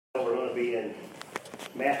be in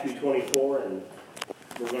Matthew 24, and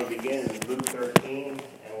we're going to begin in Luke 13, and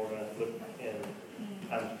we're going to look in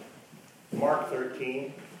Mark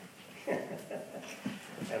 13,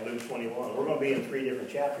 and Luke 21. We're going to be in 3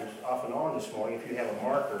 different chapters off and on this morning. If you have a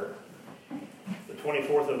marker, the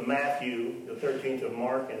 24th of Matthew, the 13th of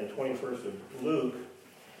Mark, and the 21st of Luke,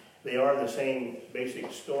 they are the same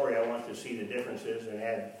basic story. I want to see the differences and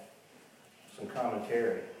add some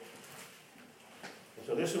commentary. And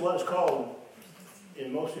so this is what is called,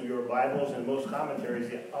 in most of your Bibles and most commentaries,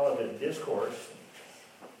 the Olivet Discourse.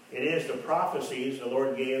 It is the prophecies the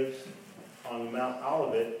Lord gives on Mount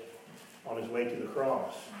Olivet on his way to the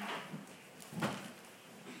cross.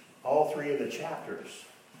 All 3 of the chapters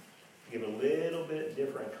give a little bit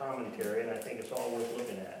different commentary, and I think it's all worth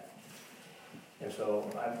looking at. And so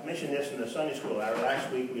I mentioned this in the Sunday school hour.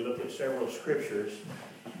 Last week we looked at several scriptures.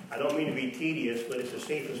 I don't mean to be tedious, but it's the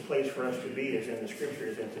safest place for us to be is in the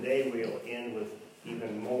scriptures, and today we'll end with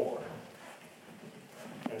even more.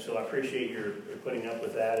 And so I appreciate your putting up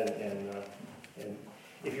with that, and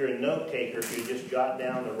if you're a note taker, if you just jot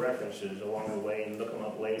down the references along the way and look them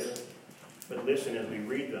up later, but listen as we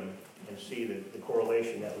read them and see the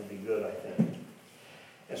correlation, that would be good, I think.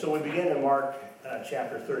 And so we begin in Mark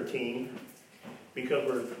chapter 13,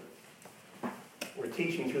 because we're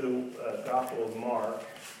teaching through the Gospel of Mark,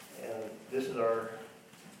 and this is our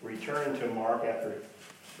return to Mark after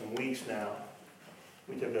some weeks now.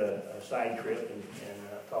 We took a side trip and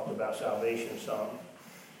talked about salvation some.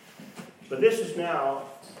 But this is now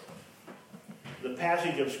the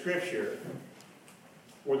passage of Scripture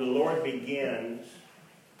where the Lord begins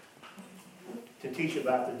to teach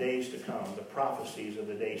about the days to come, the prophecies of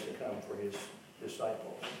the days to come for his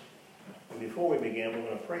disciples. And before we begin, we're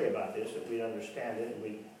going to pray about this, that we understand it, and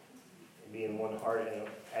we be in one heart and an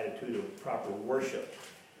attitude of proper worship.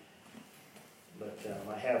 But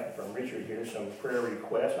I have from Richard here some prayer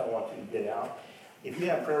requests I want you to get out. If you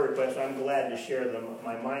have prayer requests, I'm glad to share them.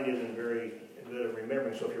 My mind isn't very good at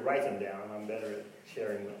remembering, so if you write them down, I'm better at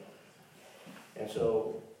sharing them. And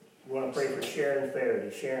so we want to pray for Sharon Fairley.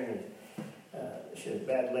 Sharon, she has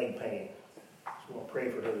bad leg pain. So we'll pray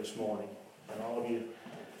for her this morning. And all of you,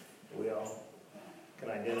 we all can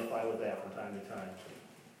identify with that from time to time.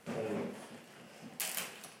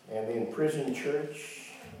 And the imprisoned church,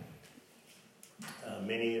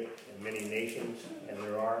 many nations, and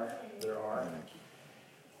there are.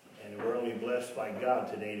 And we're only blessed by God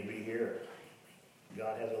today to be here.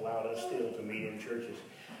 God has allowed us still to meet in churches.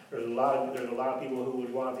 There's a lot of people who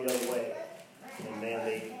would want it the other way, and man,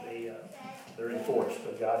 they're enforced,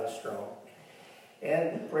 but God is strong.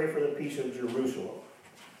 And pray for the peace of Jerusalem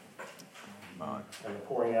and the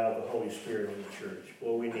pouring out of the Holy Spirit on the church.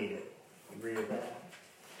 Well, we need it. Agree with that?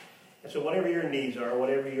 And so whatever your needs are,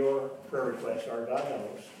 whatever your prayer requests are, God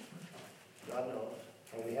knows. God knows.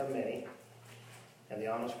 And we have many. And the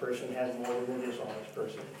honest person has more than the dishonest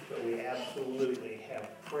person. But we absolutely have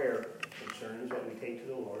prayer concerns that we take to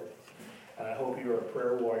the Lord. And I hope you're a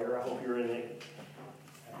prayer warrior. I hope you're in an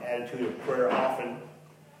attitude of prayer often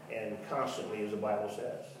and constantly, as the Bible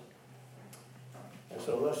says. And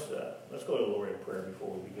so let's go to the Lord in prayer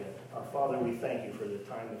before we begin. Our Father, we thank you for the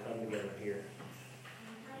time to come together here.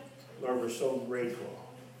 Lord, we're so grateful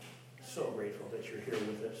that you're here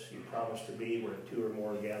with us. You promised to be where 2 or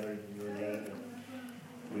more are gathered in your name, and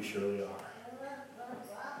we surely are.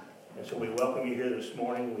 And so we welcome you here this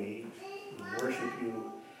morning. We worship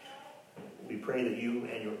you. We pray that you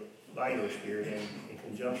and by your Spirit and in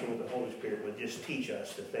conjunction with the Holy Spirit would just teach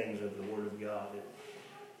us the things of the Word of God that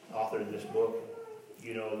authored this book.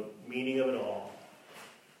 You know the meaning of it all.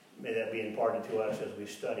 May that be imparted to us as we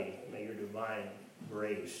study. May your divine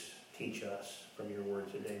grace teach us from your word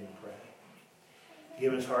today, we pray.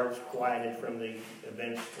 Give us hearts quieted from the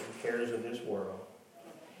events and cares of this world.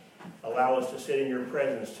 Allow us to sit in your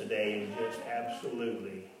presence today and just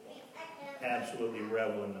absolutely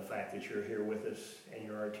revel in the fact that you're here with us, and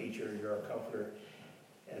you're our teacher, you're our comforter,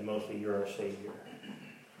 and mostly you're our Savior.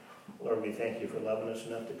 Lord, we thank you for loving us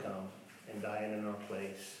enough to come and dying in our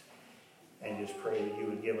place, and just pray that you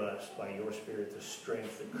would give us, by your Spirit, the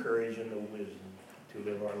strength, the courage, and the wisdom to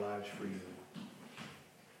live our lives for you.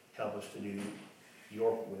 Help us to do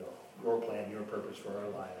your will, your plan, your purpose for our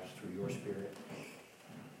lives through your Spirit.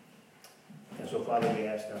 And so, Father, we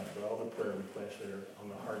ask now for all the prayer requests that are on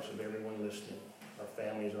the hearts of everyone listening, our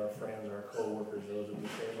families, our friends, our co-workers, those that we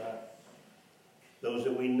care about, those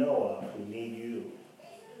that we know of who need you,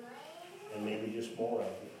 and maybe just more of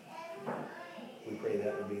you. We pray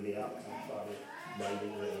that would be the outcome, Father, by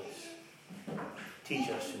your grace. Teach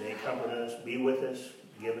us today, comfort us, be with us,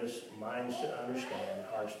 give us minds to understand,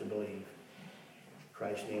 hearts to believe.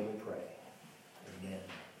 Christ's name we pray. Amen.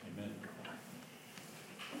 Amen.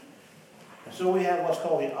 And so we have what's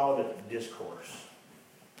called the Olivet Discourse.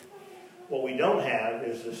 What we don't have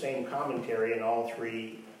is the same commentary in all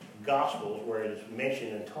three Gospels where it is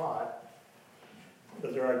mentioned and taught.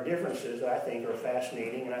 But there are differences that I think are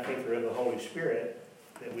fascinating, and I think they're of the Holy Spirit,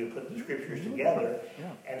 that we put the Scriptures together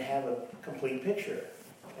and have a complete picture,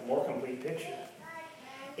 a more complete picture.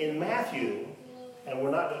 In Matthew, and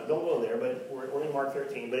don't go there, but we're in Mark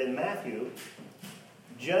 13, but in Matthew,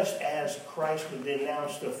 just as Christ would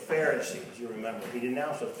denounce the Pharisees, you remember, he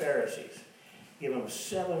denounced the Pharisees, give them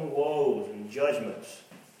 7 woes and judgments,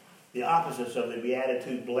 the opposites of the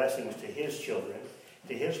Beatitude blessings to his children,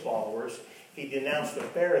 to his followers. He denounced the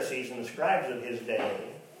Pharisees and the scribes of his day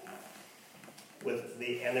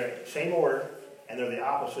and they're same order, and they're the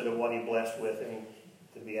opposite of what he blessed with in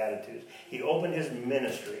the Beatitudes. He opened his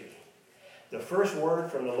ministry. The first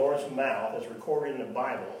word from the Lord's mouth, as recorded in the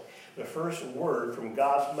Bible, the first word from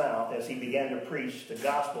God's mouth as he began to preach the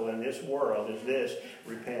gospel in this world is this: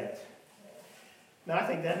 repent. Now, I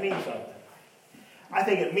think that means something. I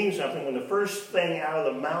think it means something when the first thing out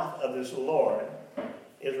of the mouth of this Lord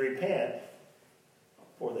is repent,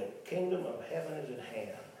 for the kingdom of heaven is at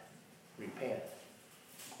hand. Repent.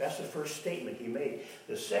 That's the first statement he made.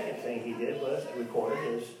 The second thing he did was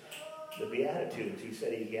recorded is the Beatitudes. He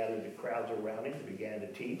said he gathered the crowds around him, he began to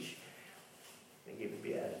teach, and gave the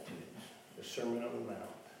Beatitudes, the Sermon on the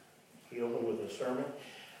Mount. He opened with a sermon.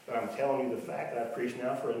 But I'm telling you the fact that I've preached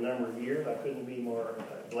now for a number of years. I couldn't be more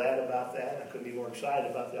glad about that. I couldn't be more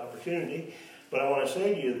excited about the opportunity. But I want to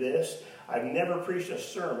say to you this: I've never preached a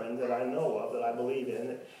sermon that I know of, that I believe in,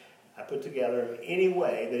 that I put together in any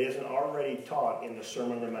way that isn't already taught in the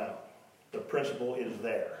Sermon on the Mount. The principle is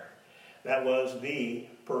there. That was the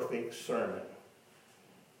perfect sermon.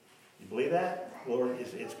 You believe that? Lord,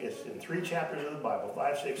 it's in 3 chapters of the Bible,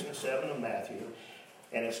 5, 6, and 7 of Matthew.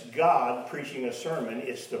 And it's God preaching a sermon.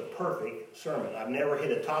 It's the perfect sermon. I've never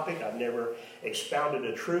hit a topic. I've never expounded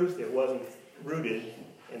a truth that wasn't rooted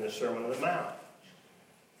in the Sermon on the Mount.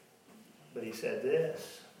 But he said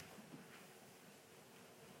this: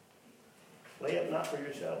 lay up not for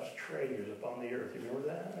yourselves treasures upon the earth. You remember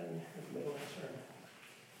that in the middle of the sermon?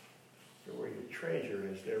 For where your treasure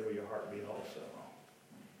is, there will your heart be also.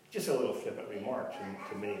 Just a little flippant remark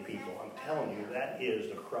to many people. I'm telling you, that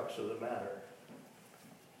is the crux of the matter.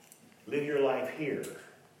 Live your life here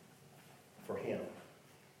for him.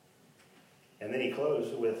 And then he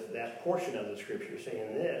closed with that portion of the scripture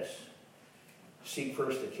saying this: seek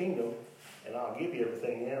first the kingdom, and I'll give you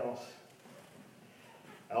everything else.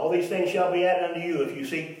 All these things shall be added unto you if you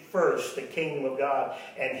seek first the kingdom of God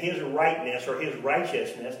and his rightness or his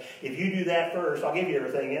righteousness. If you do that first, I'll give you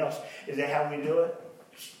everything else. Is that how we do it?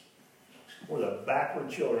 We're the backward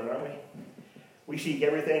children, aren't we? We seek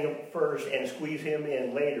everything first and squeeze him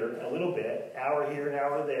in later, a little bit, hour here, an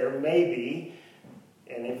hour there, maybe.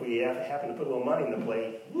 And if we happen to put a little money in the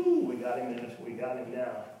plate, woo, we got him in this, we got him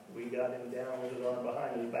now. We got him down with his arm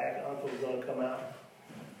behind his back. Uncle's going to come out.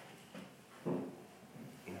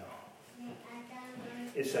 No.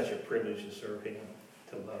 It's such a privilege to serve him,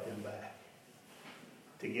 to love him back,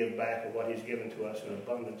 to give back of what he's given to us in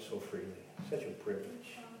abundance so freely. Such a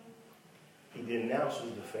privilege. He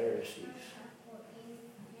denounces the Pharisees.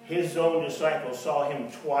 His own disciples saw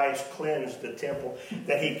him twice cleanse the temple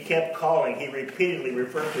that he kept calling, he repeatedly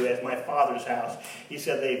referred to as my Father's house. He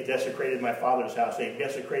said, they've desecrated my Father's house. They've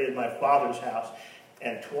desecrated my Father's house.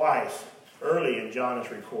 And twice, early in John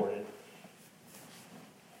is recorded.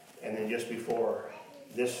 And then just before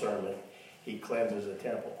this sermon, he cleanses the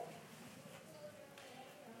temple.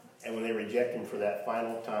 And when they reject him for that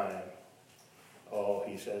final time, oh,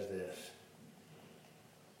 he says this: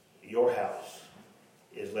 your house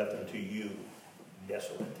is left unto you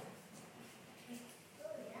desolate.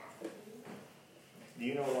 Do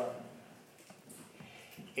you know what?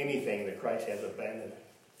 Anything that Christ has abandoned,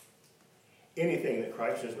 anything that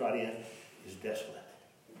Christ is not in, is desolate.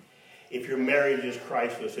 If your marriage is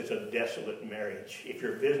Christless, it's a desolate marriage. If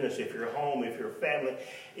your business, if your home, if your family,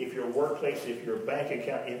 if your workplace, if your bank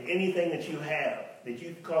account, if anything that you have that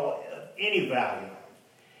you call any value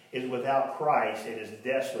is without Christ, it is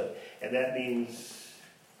desolate. And that means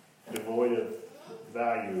devoid of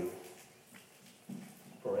value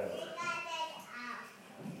forever.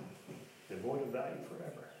 Devoid of value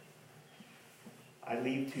forever. I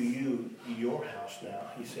leave to you your house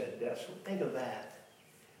now, he said, desolate. Think of that.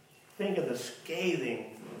 Think of the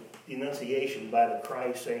scathing denunciation by the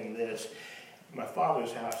Christ saying this: my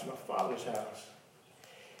Father's house, my Father's house.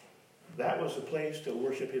 That was the place to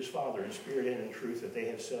worship his Father in spirit and in truth that they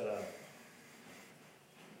had set up.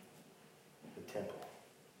 The temple.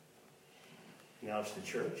 Now it's the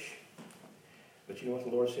church. But you know what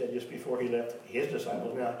the Lord said just before he left his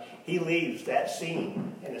disciples? Now, he leaves that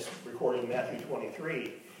scene, and it's recorded in Matthew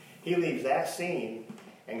 23. He leaves that scene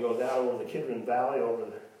and goes out over the Kidron Valley, over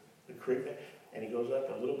the creek, and he goes up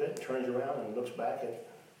a little bit and turns around and looks back at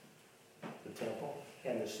the temple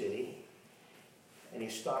and the city. And he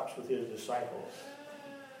stops with his disciples.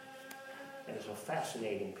 And it's a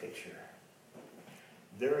fascinating picture.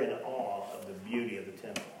 They're in awe of the beauty of the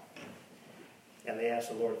temple. And they ask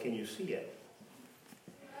the Lord, can you see it?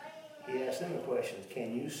 He asked them the questions,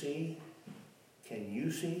 can you see? Can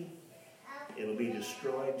you see? It'll be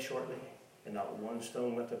destroyed shortly, and not one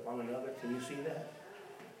stone left upon another. Can you see that?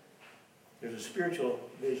 There's a spiritual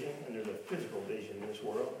vision, and there's a physical vision in this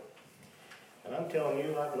world. And I'm telling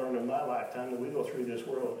you, I've learned in my lifetime that we go through this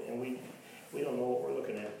world, and we don't know what we're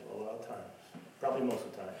looking at a lot of times. Probably most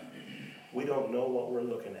of the time. We don't know what we're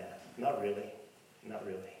looking at. Not really. Not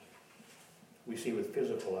really. We see with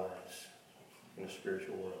physical eyes in the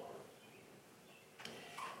spiritual world.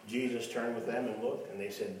 Jesus turned with them and looked, and they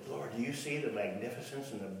said, Lord, do you see the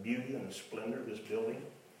magnificence and the beauty and the splendor of this building?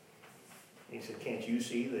 And he said, can't you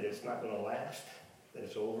see that it's not going to last? That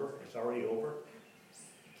it's over? It's already over?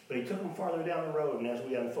 But he took them farther down the road, and as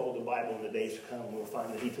we unfold the Bible in the days to come, we'll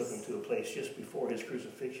find that he took them to a place just before his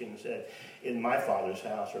crucifixion and said, in my Father's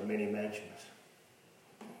house are many mansions.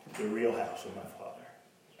 The real house of my Father.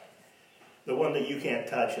 The one that you can't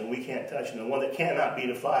touch and we can't touch, and the one that cannot be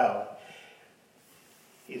defiled.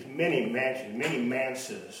 Is many mansions, many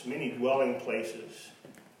manses, many dwelling places.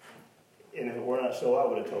 And if it were not so, I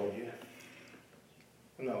would have told you.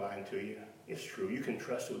 I'm not lying to you. It's true. You can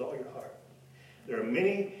trust it with all your heart. There are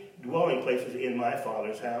many dwelling places in my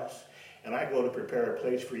Father's house, and I go to prepare a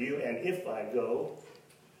place for you, and if I go,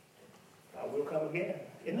 I will come again.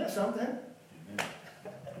 Isn't that something?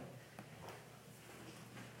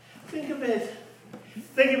 Think of it.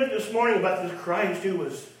 Think of it this morning about this Christ who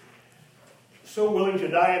was so willing to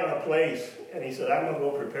die in our place. And he said, I'm going to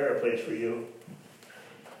go prepare a place for you.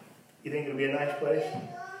 You think it'll be a nice place?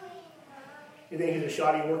 You think he's a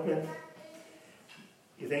shoddy workman?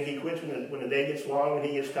 You think he quits when the day gets long, when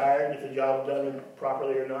he gets tired, if the job's done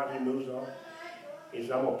properly or not, he moves on? He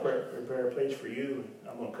says, I'm going to prepare a place for you.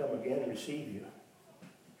 I'm going to come again and receive you.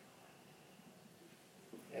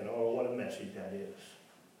 And oh, what a message that is.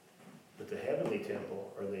 But the heavenly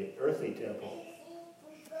temple, or the earthly temple,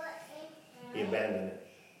 he abandoned it.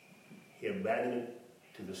 He abandoned it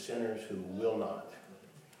to the sinners who will not.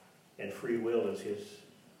 And free will is his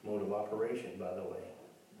mode of operation, by the way.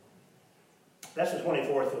 That's the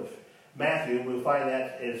 24th of Matthew. We'll find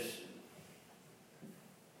that is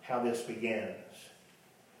how this begins.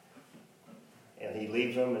 And he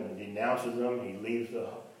leaves them and denounces them. He leaves the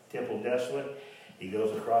temple desolate. He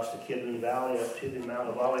goes across the Kidron Valley up to the Mount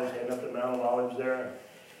of Olives, heading up the Mount of Olives there.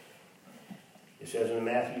 It says in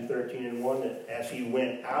Matthew 13:1 that as he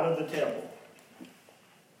went out of the temple,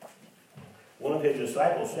 one of his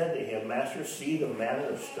disciples said to him, Master, see the manner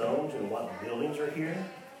of stones and what buildings are here?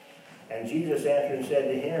 And Jesus answered and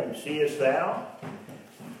said to him, seest thou?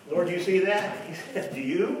 Lord, do you see that? He said, do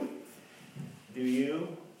you? Do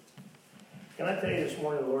you? Can I tell you this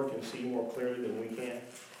morning, the Lord can see more clearly than we can?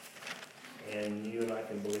 And you and I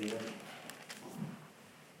can believe him.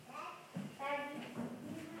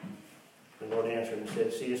 The Lord answered and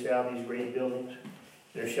said, seest thou these great buildings?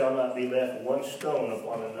 There shall not be left one stone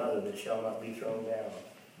upon another that shall not be thrown down.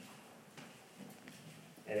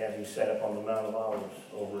 And as he sat upon the Mount of Olives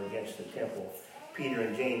over against the temple, Peter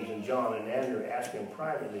and James and John and Andrew asked him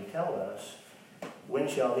privately, tell us, when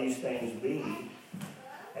shall these things be?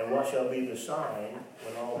 And what shall be the sign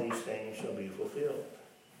when all these things shall be fulfilled?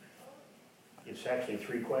 It's actually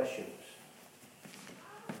three questions.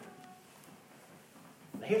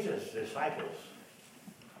 Here's his disciples.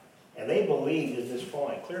 And they believed at this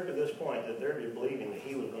point, clear to this point, that they're believing that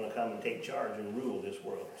he was going to come and take charge and rule this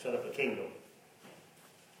world, set up a kingdom.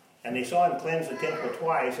 And they saw him cleanse the temple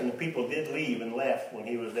twice, and the people did leave and left when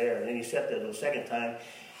he was there. And then he sat there the second time.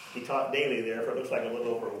 He taught daily there for it looks like a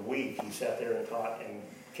little over a week. He sat there and taught and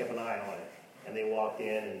kept an eye on it. And they walked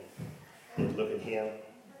in and they'd look at him,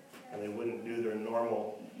 and they wouldn't do their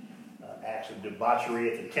normal acts of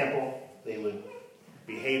debauchery at the temple. They would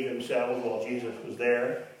behave themselves while Jesus was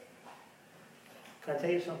there. Can I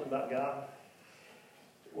tell you something about God?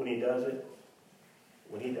 When he does it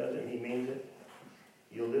and he means it,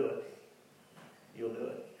 you'll do it. You'll do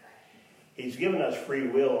it. He's given us free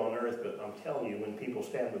will on earth, but I'm telling you, when people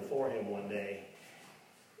stand before him one day,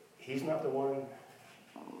 he's not the one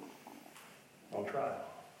on trial.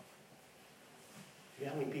 You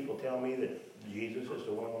know how many people tell me that Jesus is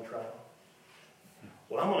the one on trial?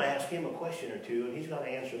 Well, I'm going to ask him a question or two, and he's going to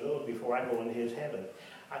answer those before I go into his heaven.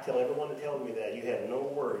 I tell everyone that tells me that, you have no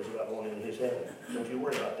worries about going into his heaven. Don't you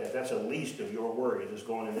worry about that. That's the least of your worries is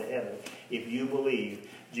going into heaven if you believe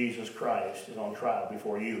Jesus Christ is on trial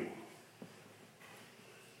before you.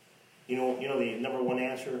 You know the number one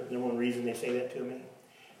answer, number one reason they say that to me?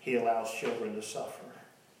 He allows children to suffer.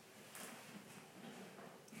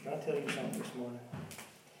 Can I tell you something this morning?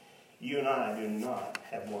 You and I do not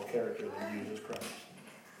have more character than Jesus Christ.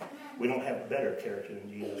 We don't have better character than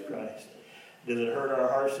Jesus Christ. Does it hurt our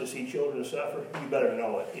hearts to see children suffer? You better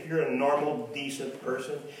know it. If you're a normal, decent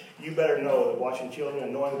person, you better know that watching children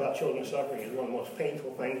and knowing about children suffering is one of the most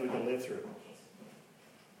painful things we can live through.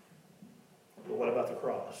 But what about the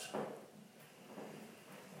cross?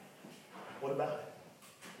 What about it?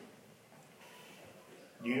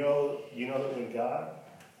 Do you know that when God,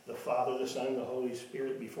 the Father, the Son, and the Holy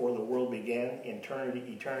Spirit, before the world began,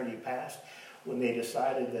 eternity past, when they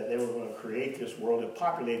decided that they were going to create this world and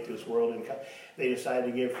populate this world, and they decided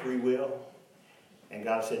to give free will, and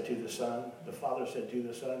God said to the Son, the Father said to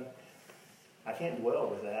the Son, I can't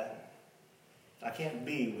dwell with that. I can't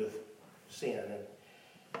be with sin.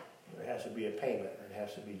 And there has to be a payment. It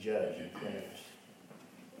has to be judged and cleansed.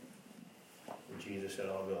 And Jesus said,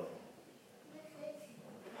 I'll go.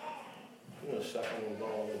 You know, suffering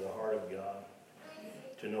involved in the heart of God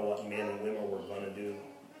to know what men and women were going to do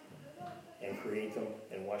and create them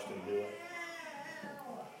and watch them do it.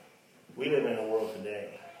 We live in a world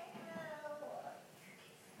today,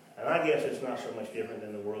 and I guess it's not so much different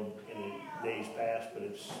than the world in the days past, but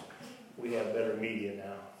we have better media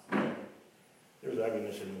now. There's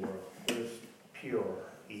ugliness in the world. There's pure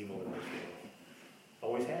evil in this world.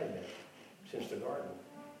 Always has been, since the garden.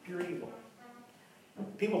 Pure evil.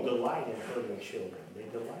 People delight in hurting children. They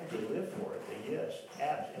delight. They live for it.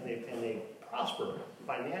 And they prosper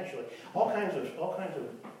financially. All kinds of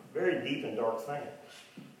very deep and dark things.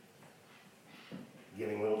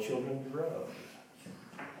 Giving little children drugs.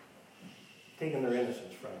 Taking their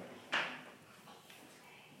innocence from them.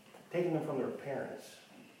 Taking them from their parents.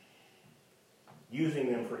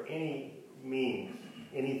 Using them for any means,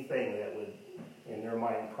 anything that would, in their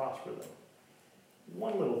mind, prosper them.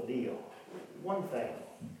 One little deal. One thing.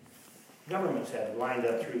 Governments have lined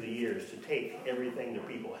up through the years to take everything that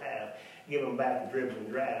people have, give them back in dribs and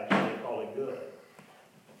drabs, and they call it good.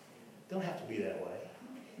 Don't have to be that way.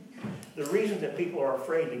 The reason that people are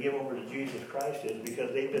afraid to give over to Jesus Christ is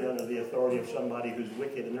because they've been under the authority of somebody who's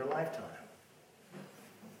wicked in their lifetime.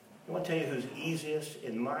 I want to tell you who's easiest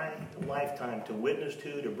in my lifetime to witness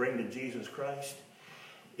to bring to Jesus Christ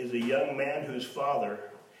is a young man whose father,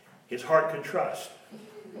 his heart could trust.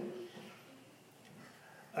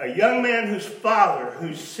 A young man whose father,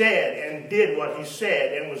 who said and did what he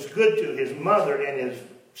said and was good to his mother and his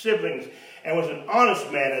siblings and was an honest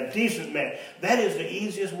man, a decent man. That is the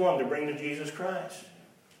easiest one to bring to Jesus Christ.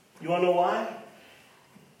 You want to know why?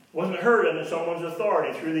 Wasn't heard under someone's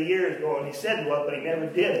authority through the years going, he said what, but he never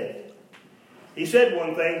did it. He said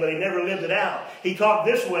one thing, but he never lived it out. He talked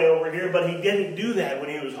this way over here, but he didn't do that when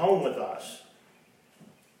he was home with us.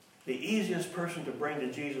 The easiest person to bring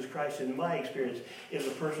to Jesus Christ, in my experience, is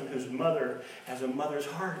a person whose mother has a mother's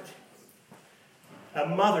heart. A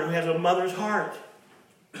mother who has a mother's heart.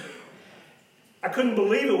 I couldn't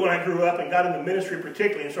believe it when I grew up and got into ministry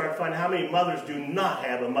particularly and started finding how many mothers do not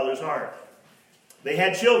have a mother's heart. They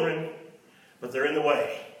had children, but they're in the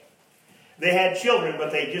way. They had children,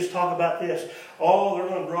 but they just talk about this. Oh, they're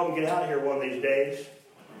going to grow up and get out of here one of these days.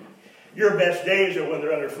 Your best days are when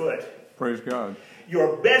they're underfoot. Praise God.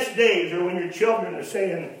 Your best days are when your children are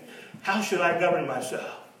saying, how should I govern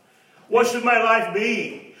myself? What should my life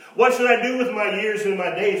be? What should I do with my years and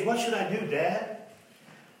my days? What should I do, Dad?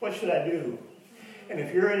 What should I do? And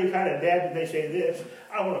if you're any kind of dad that they say this,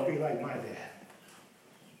 I want to be like my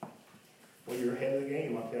dad. Well, you're ahead of the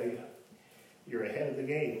game, I'll tell you. You're ahead of the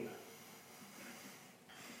game.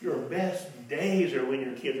 Your best days are when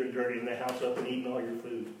your kids are dirtying the house up and eating all your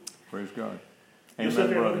food. Praise God. You'll sit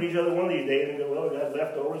there and look at each other one of these days and go, well, we got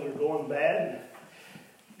leftovers, they're going bad.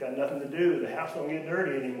 Got nothing to do. The house don't get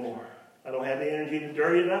dirty anymore. I don't have the energy to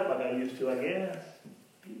dirty it up like I used to, I guess.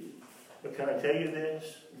 But can I tell you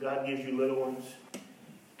this? God gives you little ones,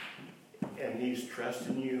 and He's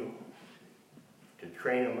trusting you to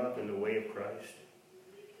train them up in the way of Christ.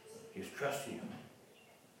 He's trusting you.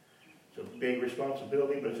 It's a big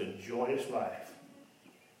responsibility, but it's a joyous life.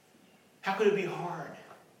 How could it be hard?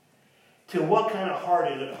 To what kind of heart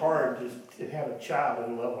is it hard to have a child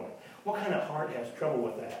and love them? What kind of heart has trouble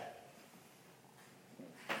with that?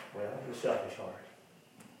 Well, the selfish heart,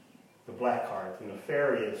 the black heart, the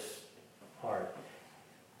nefarious heart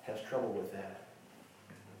has trouble with that.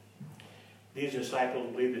 These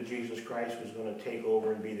disciples believed that Jesus Christ was going to take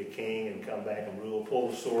over and be the king and come back and rule, pull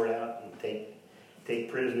the sword out and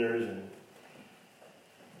take prisoners, and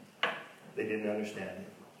they didn't understand it.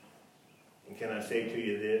 And can I say to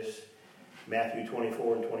you this? Matthew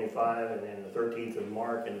 24 and 25, and then the 13th of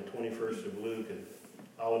Mark and the 21st of Luke, and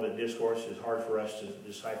all of the discourse is hard for us to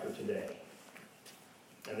decipher today.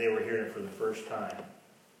 And they were hearing it for the first time.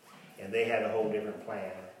 And they had a whole different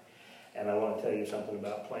plan. And I want to tell you something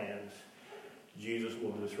about plans. Jesus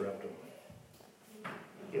will disrupt them.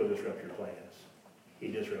 He'll disrupt your plans. He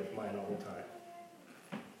disrupts mine all the time.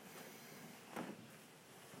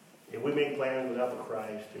 If we make plans without the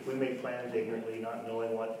Christ, if we make plans ignorantly, not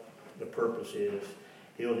knowing what the purpose is,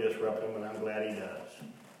 he'll disrupt them, and I'm glad he does.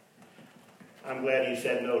 I'm glad he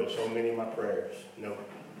said no to so many of my prayers. No.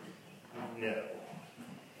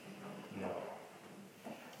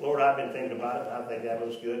 Lord, I've been thinking about it, and I think that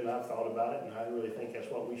looks good, and I've thought about it, and I really think that's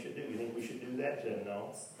what we should do. You think we should do that? He said,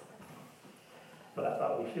 no. But I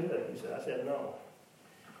thought we should. I said, no.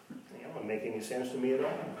 It don't make any sense to me at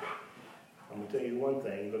all. I'm going to tell you one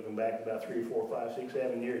thing. Looking back about 3, 4, 5, 6,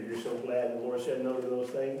 7 years, you're so glad the Lord said no to those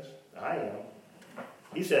things? I am.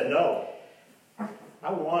 He said no.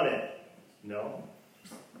 I want it. No.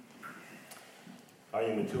 Are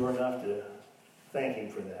you mature enough to thank him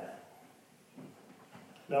for that?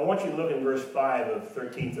 Now I want you to look in verse 5 of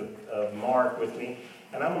 13th of Mark with me.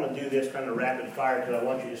 And I'm going to do this kind of rapid fire because I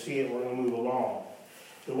want you to see it. We're going to move along.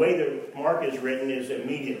 The way that Mark is written is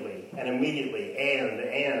immediately, and immediately, and.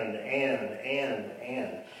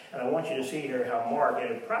 And I want you to see here how Mark,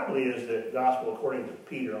 and it probably is the gospel according to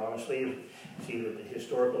Peter, honestly. See that the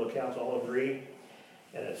historical accounts all agree.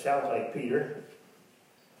 And it sounds like Peter.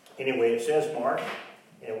 Anyway, it says Mark,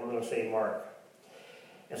 and we're going to say Mark.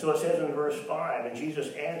 And so it says in verse 5, and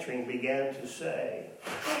Jesus answering began to say.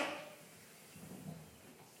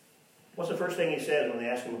 What's the first thing he says when they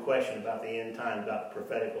ask him a question about the end time, about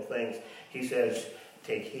prophetical things? He says,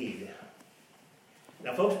 take heed.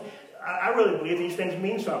 Now, folks, I really believe these things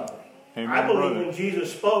mean something. Amen, I believe when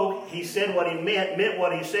Jesus spoke, he said what he meant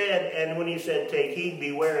what he said, and when he said, take heed,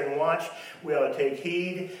 beware, and watch, we ought to take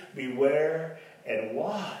heed, beware, and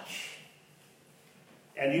watch.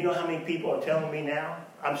 And do you know how many people are telling me now?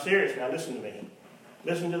 I'm serious now, listen to me.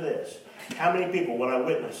 Listen to this. How many people, when I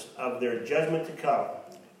witness of their judgment to come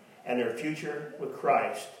and their future with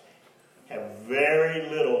Christ, have very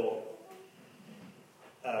little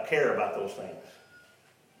care about those things?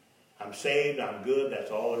 I'm saved, I'm good, that's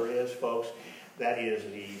all there is, folks. That is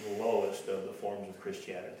the lowest of the forms of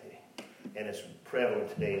Christianity. And it's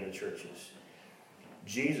prevalent today in the churches.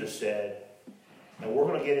 Jesus said, and we're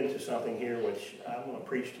going to get into something here which I'm going to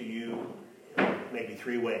preach to you maybe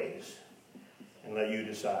 3 ways and let you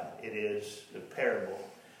decide. It is the parable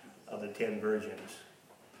of the 10 virgins.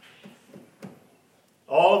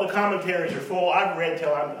 All the commentaries are full. I've read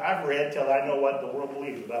till I know what the world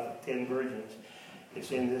believes about the 10 virgins.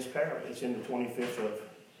 It's in this parable. It's in the 25th of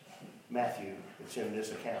Mathew. It's in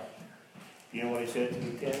this account. You know what he said to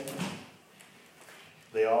the 10?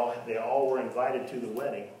 They all were invited to the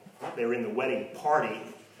wedding. They were in the wedding party.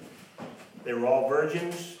 They were all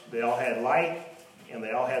virgins. They all had light, and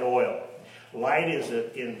they all had oil. Light is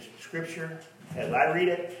in Scripture, as I read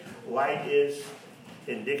it, light is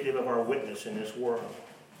indicative of our witness in this world.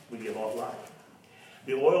 We give off light.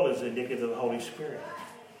 The oil is indicative of the Holy Spirit.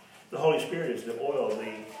 The Holy Spirit is the oil,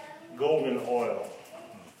 the golden oil.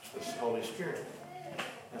 It's the Holy Spirit.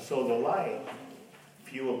 And so the light,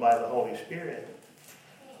 fueled by the Holy Spirit,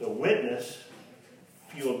 the witness,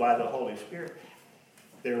 fueled by the Holy Spirit.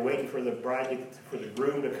 They were waiting for the for the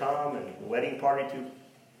groom to come and the wedding party to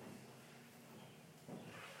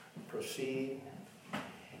proceed.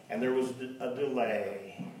 And there was a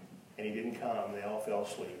delay, and he didn't come. They all fell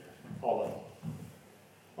asleep, all of them.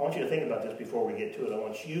 I want you to think about this before we get to it. I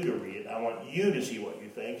want you to read it. I want you to see what you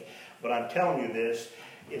think. But I'm telling you this,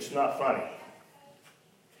 it's not funny.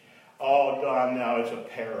 Oh, God, now it's a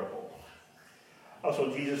parable.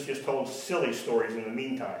 Also, Jesus just told silly stories in the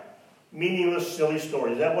meantime. Meaningless, silly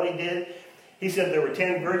stories. Is that what he did? He said there were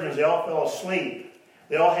 10 virgins. They all fell asleep.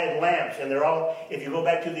 They all had lamps. And they're all, if you go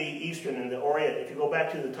back to the Eastern and the Orient, if you go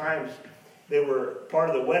back to the times they were part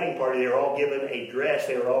of the wedding party, they were all given a dress.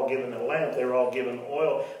 They were all given a lamp. They were all given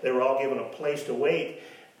oil. They were all given a place to wait.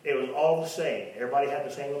 It was all the same. Everybody had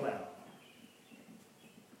the same amount.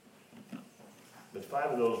 But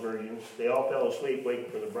 5 of those virgins, they all fell asleep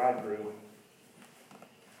waiting for the bridegroom.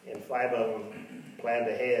 And 5 of them planned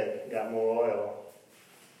ahead, got more oil.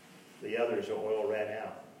 The others, the oil ran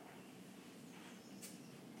out.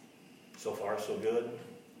 So far, so good.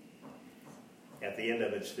 At the end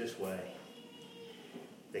of it, it's this way.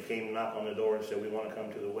 They came and knocked on the door and said, we want to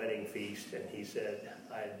come to the wedding feast. And he said,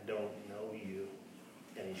 I don't know you.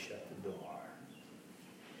 And he shut the door.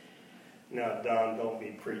 Now, Don, don't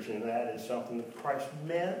be preaching that as something that Christ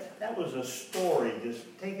meant. That was a story. Just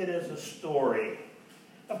take it as a story.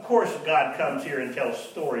 Of course, God comes here and tells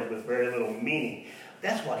stories with very little meaning.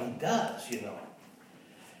 That's what he does, you know.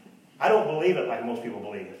 I don't believe it like most people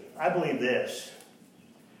believe it. I believe this.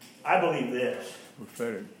 I believe this.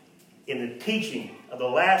 Prophetic. In the teaching of the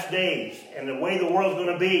last days and the way the world's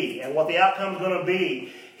going to be and what the outcome's going to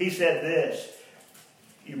be, he said this.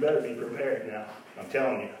 You better be prepared now. I'm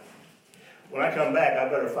telling you. When I come back, I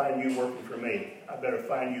better find you working for me. I better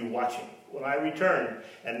find you watching. When I return,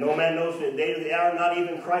 and no man knows the day or the hour, not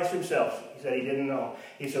even Christ himself. He said he didn't know.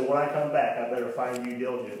 He said, when I come back, I better find you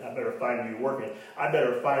diligent. I better find you working. I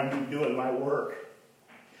better find you doing my work.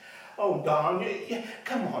 Oh, Don,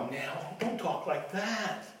 come on now. Don't talk like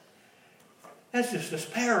that. That's just this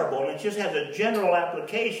parable, and it just has a general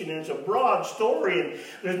application, and it's a broad story, and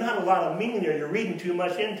there's not a lot of meaning there. You're reading too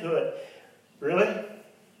much into it. Really?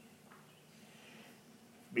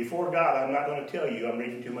 Before God, I'm not going to tell you I'm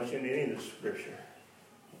reading too much into any of the Scripture.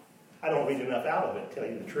 I don't read enough out of it, to tell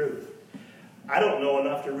you the truth. I don't know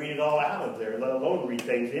enough to read it all out of there, let alone read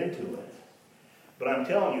things into it. But I'm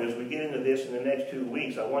telling you, as we get into this in the next 2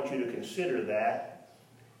 weeks, I want you to consider that.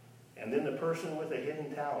 And then the person with the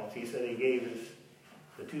hidden talents, he said he gave us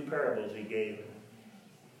the 2 parables he gave him.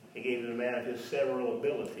 He gave the man of his several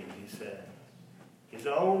abilities, he said. His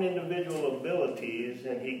own individual abilities,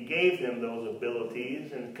 and he gave him those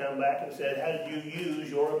abilities and come back and said, how did you use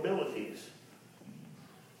your abilities?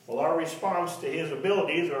 Well, our response to his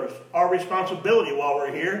abilities, or our responsibility while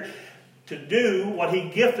we're here, to do what he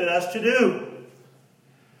gifted us to do.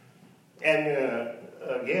 And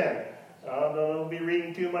again, I don't be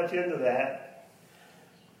reading too much into that.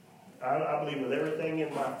 I believe with everything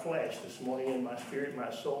in my flesh this morning, in my spirit,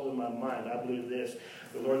 my soul, and my mind, I believe this.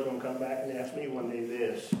 The Lord's going to come back and ask me one day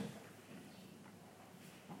this.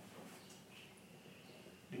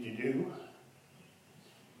 Did you do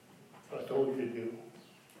what I told you to do?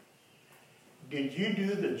 Did you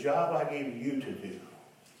do the job I gave you to do?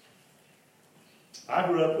 I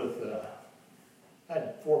grew up with, I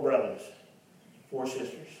had 4 brothers, 4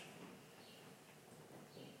 sisters.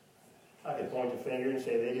 I could point the finger and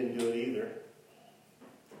say they didn't do it either.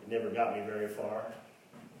 It never got me very far.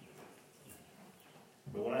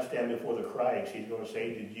 But when I stand before the Christ, he's going to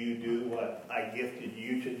say, did you do what I gifted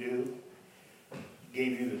you to do?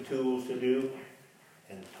 Gave you the tools to do?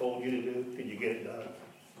 And told you to do? Did you get it done?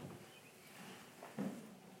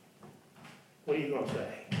 What are you going to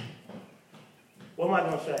say? What am I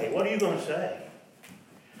going to say? What are you going to say?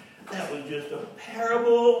 That was just a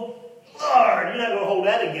parable. Lord, you're not going to hold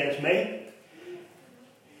that against me.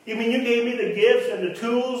 You mean you gave me the gifts and the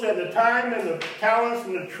tools and the time and the talents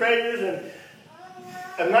and the treasures and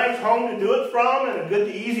a nice home to do it from and a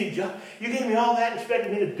good, easy job? You gave me all that and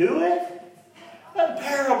expected me to do it? That's a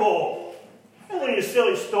parable. That's one of your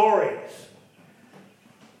silly stories.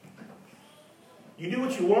 You do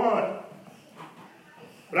what you want.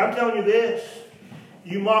 But I'm telling you this.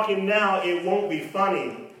 You mock him now, it won't be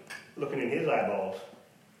funny looking in his eyeballs.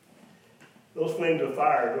 Those flames of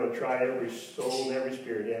fire are going to try every soul and every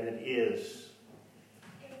spirit, and it is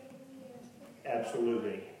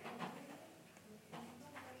absolutely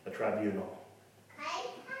a tribunal.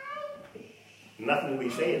 Nothing we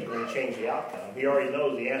say is going to change the outcome. He already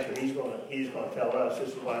knows the answer. He's going to tell us, this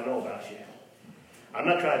is what I know about you. I'm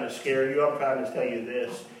not trying to scare you. I'm trying to tell you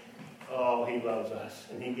this. Oh, he loves us,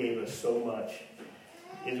 and he gave us so much.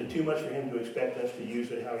 Is it too much for him to expect us to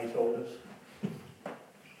use it how he told us?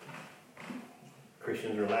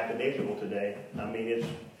 Christians are lackadaisical today. I mean,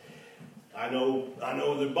 I know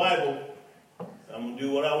the Bible. I'm going to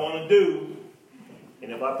do what I want to do.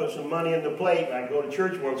 And if I put some money in the plate and I go to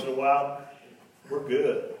church once in a while, we're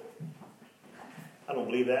good. I don't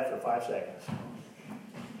believe that for 5 seconds.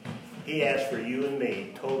 He asks for you and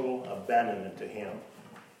me total abandonment to him.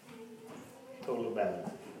 Total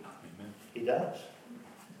abandonment. Amen. He does.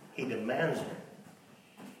 He demands it.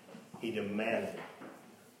 He demands it.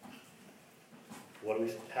 Where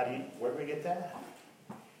do we get that?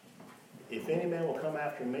 If any man will come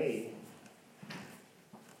after me,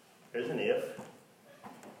 there's an if.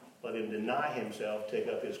 Let him deny himself, take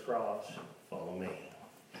up his cross, follow me.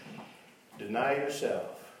 Deny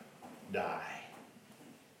yourself, die,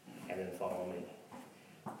 and then follow me.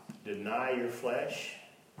 Deny your flesh,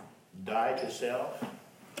 die to self,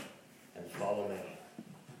 and follow me.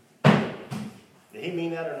 Did he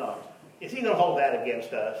mean that or not? Is he going to hold that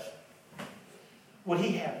against us? Would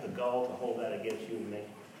he have the gall to hold that against you and me?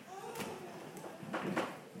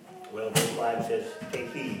 Well, verse 5 says,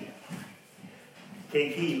 take heed.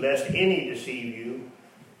 Take heed lest any deceive you.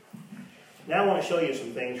 Now I want to show you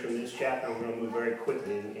some things from this chapter. We're going to move very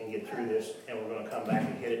quickly and get through this, and we're going to come back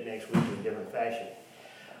and hit it next week in a different fashion.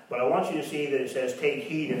 But I want you to see that it says, take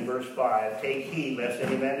heed in verse 5. Take heed lest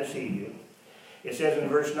any man deceive you. It says in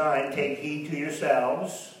verse 9, take heed to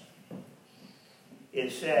yourselves.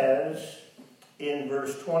 It says in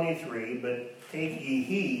verse 23, but take ye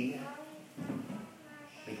heed,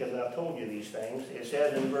 because I've told you these things. It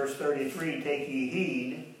says in verse 33, take ye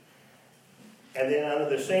heed. And then under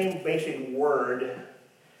the same basic word,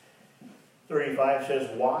 35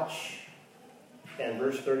 says watch. And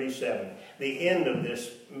verse 37. The end of this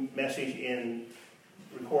message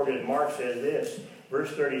recorded in Mark says this.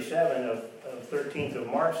 Verse 37 of 13th of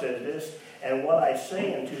Mark says this. And what I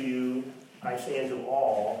say unto you, I say unto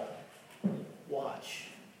all, watch.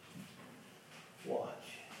 Watch.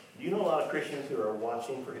 Do you know a lot of Christians who are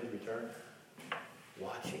watching for his return?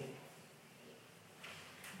 Watching.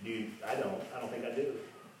 I don't think I do.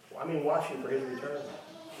 I mean watching for his return.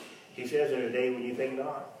 He says in a day when you think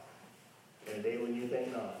not. In a day when you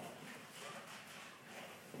think not.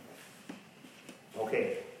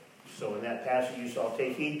 Okay, so in that passage you saw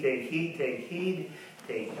take heed, take heed, take heed,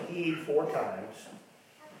 take heed 4 times.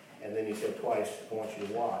 And then he said twice, I want you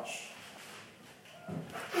to watch.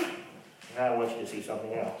 Now I want you to see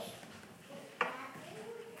something else.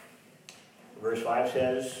 Verse 5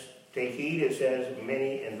 says, take heed. It says,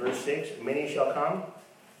 many, in verse 6, many shall come.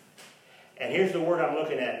 And here's the word I'm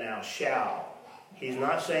looking at now, shall. He's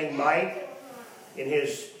not saying might. In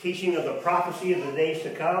his teaching of the prophecy of the days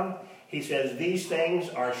to come, he says these things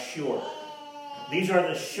are sure. These are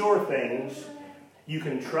the sure things you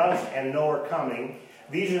can trust and know are coming.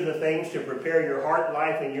 These are the things to prepare your heart,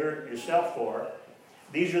 life, and yourself for.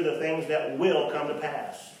 These are the things that will come to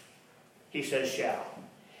pass. He says shall.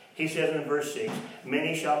 He says in verse 6,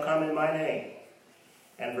 many shall come in my name.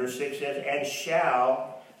 And verse 6 says, and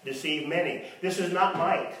shall deceive many. This is not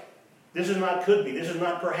might. This is not could be. This is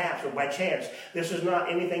not perhaps or by chance. This is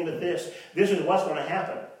not anything but this. This is what's going to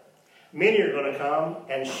happen. Many are going to come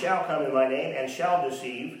and shall come in my name and shall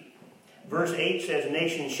deceive. Verse 8 says,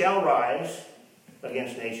 nation shall rise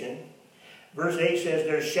against nation. Verse 8 says,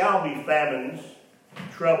 there shall be famines,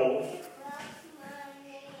 troubles.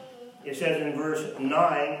 It says in verse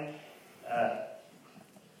 9,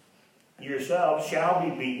 yourselves shall be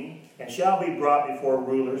beaten and shall be brought before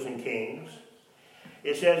rulers and kings.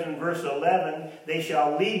 It says in verse 11, they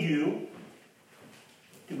shall lead you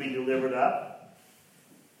to be delivered up.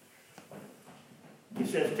 It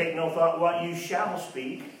says, take no thought what you shall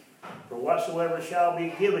speak, for whatsoever shall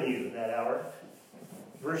be given you in that hour.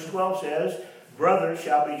 Verse 12 says, brother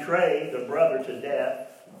shall betray the brother to death.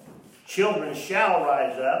 Children shall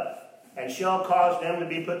rise up and shall cause them to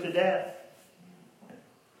be put to death.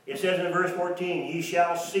 It says in verse 14, ye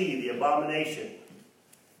shall see the abomination.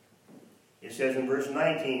 It says in verse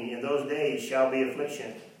 19, in those days shall be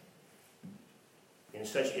affliction. And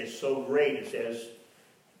such is so great, it says,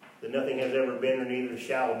 that nothing has ever been or neither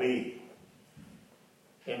shall be.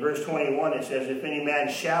 In verse 21, it says, if any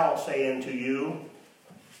man shall say unto you,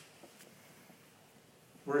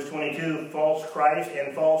 verse 22, false Christ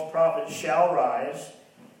and false prophets shall rise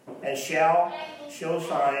and shall show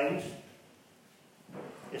signs.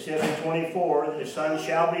 It says in 24, the sun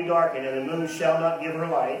shall be darkened and the moon shall not give her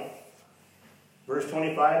light. Verse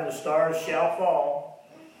 25, the stars shall fall,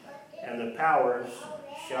 and the powers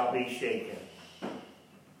shall be shaken.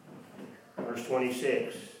 Verse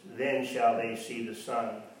 26, then shall they see the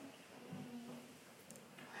sun.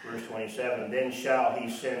 Verse 27, then shall he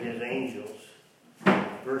send his angels.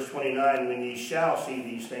 Verse 29, when ye shall see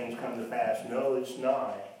these things come to pass, no, it's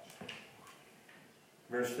nigh.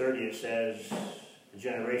 Verse 30, it says, the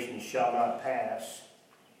generation shall not pass.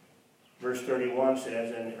 Verse 31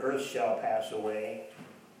 says, and the earth shall pass away,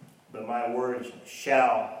 but my words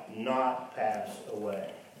shall not pass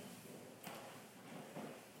away.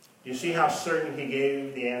 Do you see how certain he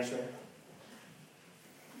gave the answer?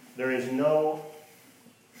 There is no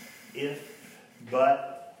if,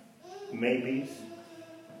 but, maybes.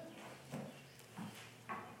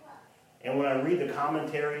 And when I read the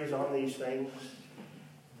commentaries on these things,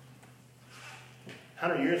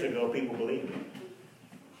 100 years ago, people believed it.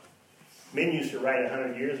 Men used to write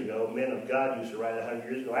 100 years ago. Men of God used to write 100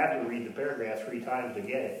 years ago. I have to read the paragraph 3 times to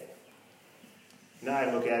get it. Now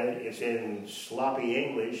I look at it, it's in sloppy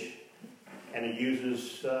English, and it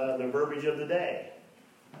uses the verbiage of the day.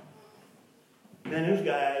 Man, those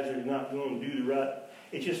guys are not going to do the right.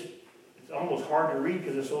 It's almost hard to read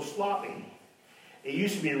because it's so sloppy. It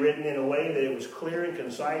used to be written in a way that it was clear and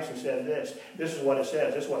concise and said this. This is what it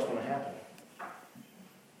says. This is what's going to happen.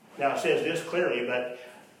 Now, it says this clearly, but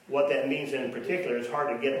what that means in particular is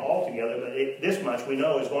hard to get all together. But this much we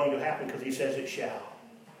know is going to happen because he says it shall.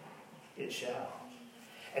 It shall.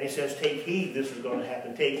 And he says, take heed, this is going to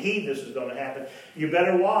happen. Take heed, this is going to happen. You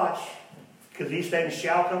better watch, because these things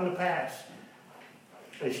shall come to pass.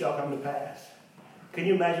 They shall come to pass. Can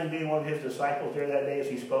you imagine being one of his disciples there that day as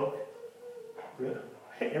he spoke?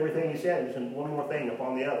 Everything he said was one more thing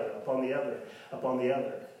upon the other, upon the other, upon the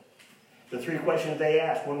other. The three questions they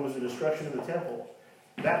asked, one was the destruction of the temple.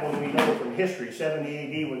 That one we know from history,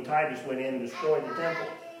 70 AD when Titus went in and destroyed the temple.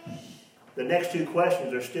 The next two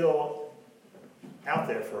questions are still out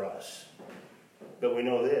there for us. But we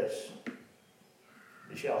know this.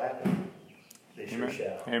 It shall happen. They sure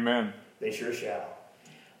shall. Amen. They sure shall.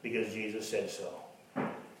 Because Jesus said so.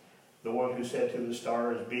 The one who said to the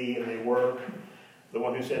stars, be, and they were. The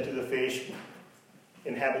one who said to the fish,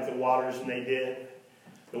 inhabit the waters, and they did.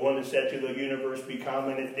 The one that said to the universe, become,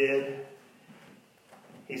 and it did.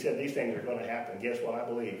 He said these things are going to happen. Guess what I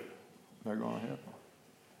believe? They're going to happen.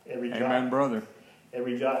 Every Amen, jot, brother.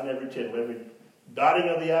 Every jot and every tittle, every dotting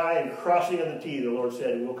of the I and crossing of the T, the Lord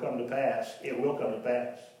said it will come to pass. It will come to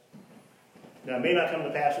pass. Now, it may not come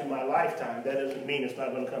to pass in my lifetime. That doesn't mean it's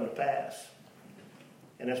not going to come to pass.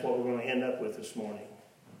 And that's what we're going to end up with this morning.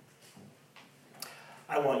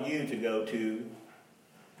 I want you to go to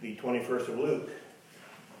the 21st of Luke.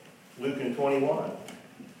 Luke in 21.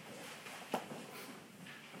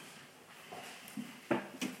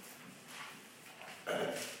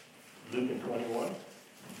 Luke in 21.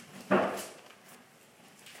 And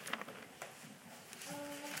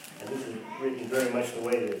this is written very much the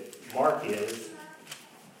way that Mark is.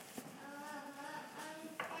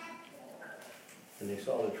 And they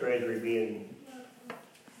saw the treasury being,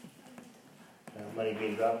 money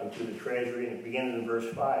being dropped into the treasury. And it begins in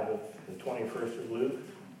verse 5 of the 21st of Luke.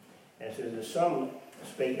 And it says, and some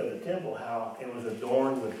spake of the temple, how it was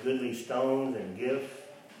adorned with goodly stones and gifts.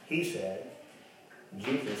 He said,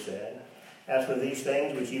 Jesus said, as for these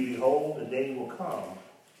things which ye behold, the day will come,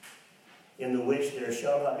 in the which there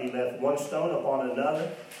shall not be left one stone upon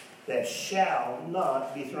another, that shall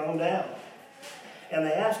not be thrown down. And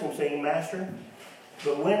they asked him, saying, Master,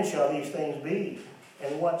 but when shall these things be?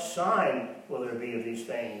 And what sign will there be of these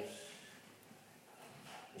things?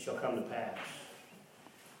 It shall come to pass.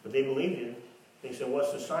 But they believed him. They said,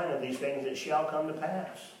 what's the sign of these things that shall come to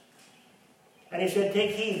pass? And he said,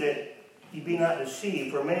 take heed that ye be not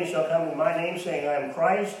deceived, for many shall come in my name, saying, I am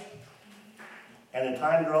Christ, and the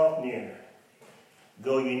time draweth near.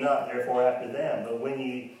 Go ye not therefore after them, but when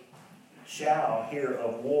ye shall hear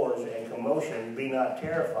of wars and commotion, be not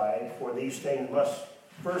terrified, for these things must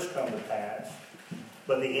first come to pass,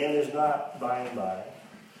 but the end is not by and by.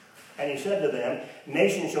 And he said to them,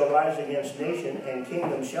 nation shall rise against nation, and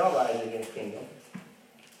kingdom shall rise against kingdom.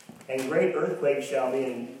 And great earthquakes shall be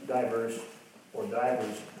in divers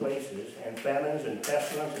places, and famines and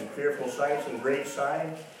pestilence and fearful sights and great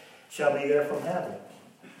signs shall be there from heaven.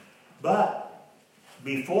 But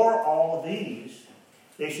before all these,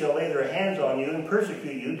 they shall lay their hands on you and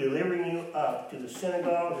persecute you, delivering you up to the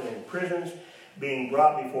synagogues and in prisons, being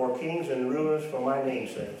brought before kings and rulers for my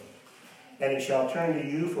name's sake. And it shall turn to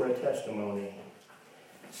you for a testimony.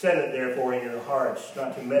 Set it therefore in your hearts,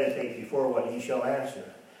 not to meditate before what ye shall answer.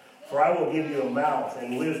 For I will give you a mouth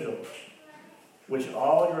and wisdom, which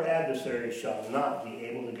all your adversaries shall not be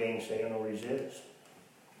able to gainsay nor resist.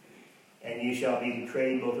 And ye shall be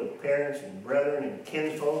betrayed both of parents and brethren and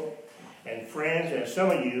kinsfolk and friends, and some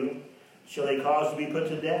of you shall they cause to be put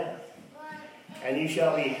to death. And ye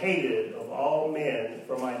shall be hated of all men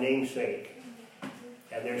for my name's sake,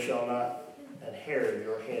 and there shall not an hair of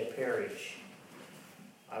your head perish.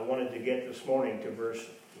 I wanted to get this morning to verse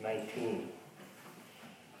 19.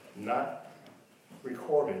 Not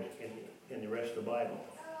recorded in the rest of the Bible.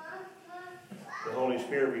 The Holy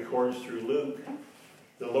Spirit records through Luke,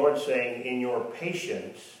 the Lord saying, in your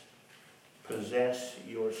patience, possess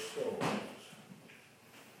your souls.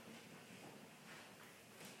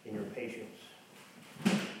 In your patience.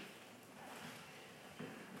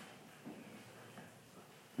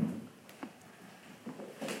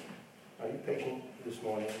 Are you patient this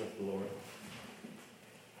morning with the Lord?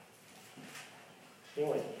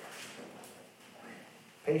 Anyway,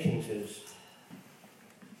 patience is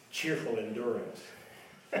cheerful endurance.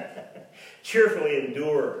 Cheerfully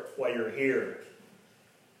endure while you're here.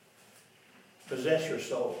 Possess your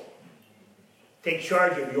soul. Take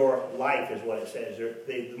charge of your life is what it says.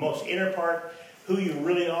 The most inner part, who you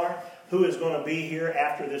really are, who is going to be here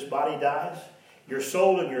after this body dies. Your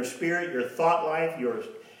soul and your spirit, your thought life,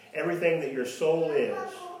 everything that your soul is.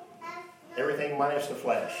 Everything minus the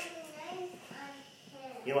flesh.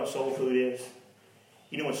 You know what soul food is?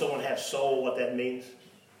 You know when someone has soul, what that means?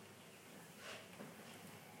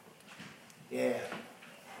 Yeah.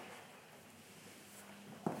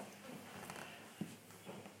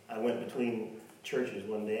 I went between churches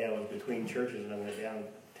one day. I was between churches and I went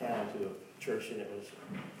downtown to a church, and it was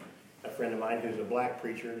a friend of mine who's a black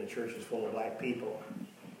preacher, and the church is full of black people.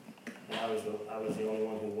 And I was the only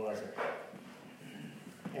one who wasn't.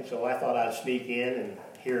 And so I thought I'd sneak in and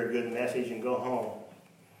hear a good message and go home.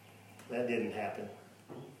 That didn't happen.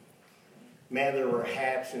 Man, there were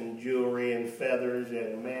hats and jewelry and feathers,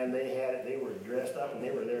 and man, they were dressed up and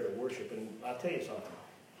they were there to worship. And I'll tell you something.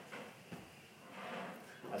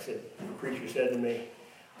 The preacher said to me,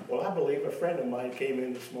 well, I believe a friend of mine came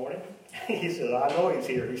in this morning. He said, I know he's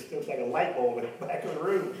here. He looks like a light bulb in the back of the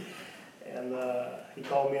room. And he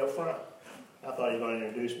called me up front. I thought he was going to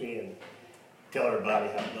introduce me and tell everybody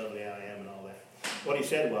how lovely I am and all that. What he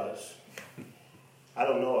said was, I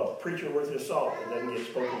don't know a preacher worth his salt that doesn't get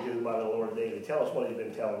spoken to by the Lord daily. Tell us what he's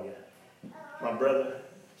been telling you. My brother,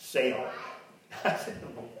 say on. I said,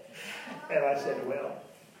 well,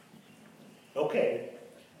 okay.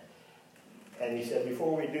 And he said,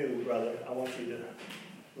 before we do, brother, I want you to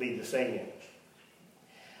lead the singing.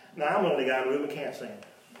 Now, I'm the only guy in the room that can't sing.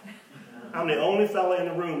 I'm the only fellow in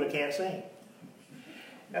the room that can't sing.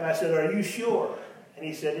 And I said, are you sure? And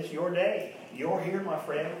he said, it's your day. You're here, my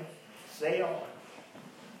friend. Say on.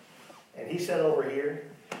 And he sat over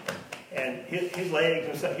here, and his legs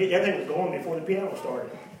and stuff, everything was going before the piano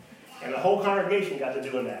started. And the whole congregation got to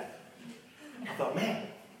doing that. I thought, man,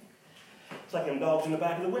 it's like them dogs in the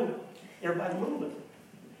back of the window. Everybody's moving.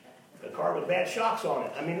 The car with bad shocks on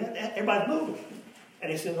it. I mean, everybody's moving.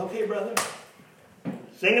 And he said, okay, brother,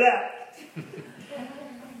 sing it out.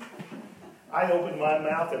 I opened my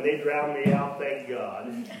mouth and they drowned me out, thank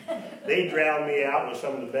God. They drowned me out with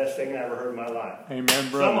some of the best thing I ever heard in my life. Amen,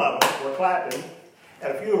 brother. Some of them were clapping,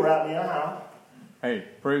 and a few were out in the aisle. Hey,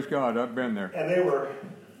 praise God, I've been there. And they were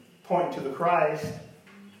pointing to the Christ.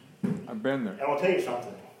 I've been there. And I'll tell you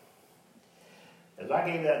something. As I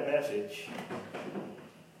gave that message,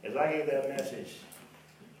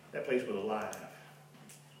 that place was alive.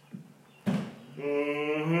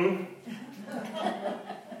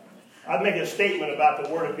 I'd make a statement about the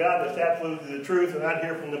Word of God that's absolutely the truth, and I'd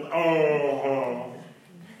hear from them,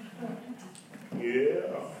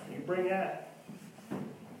 yeah, you bring that.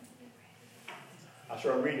 I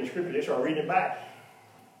started reading the scripture, they started reading it back.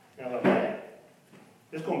 And I thought, man,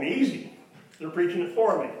 this is going to be easy. They're preaching it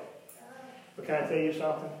for me. But can I tell you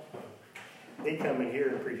something? They come in here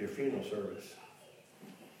and preach a funeral service.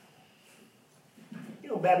 You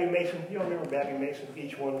know Babby Mason? You don't remember Babby Mason?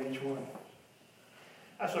 Each one reach one.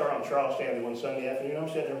 I saw her on Charles Stanley one Sunday afternoon. I'm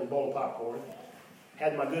sitting there with a bowl of popcorn.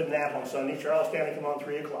 Had my good nap on Sunday. Charles Stanley come on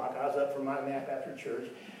 3 o'clock. I was up for my nap after church.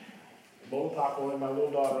 A bowl of popcorn and my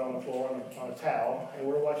little daughter on the floor on a towel. And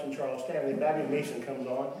we're watching Charles Stanley. Babby Mason comes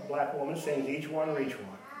on. Black woman sings Each One Reach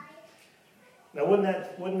One. Now,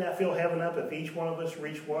 wouldn't that fill heaven up if each one of us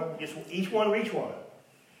reached one? Just each one reach one.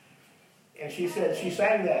 And she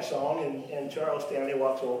sang that song, and Charles Stanley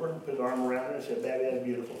walks over and put his arm around her and said, Babby, that's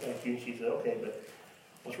beautiful, thank you. And she said, okay, but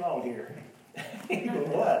what's wrong here? He goes,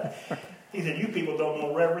 what? He said, you people don't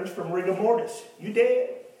know reverence from rigor mortis. You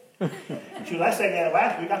dead. She goes, I sang that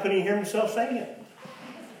last week. I couldn't even hear myself sing it.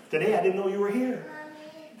 Today, I didn't know you were here.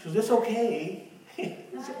 She goes, it's okay.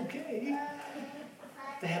 It's okay.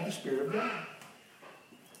 They have the Spirit of God.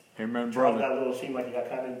 Amen, Charles brother. got a little, seemed like he got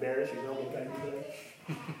kind of embarrassed. He's almost back to there.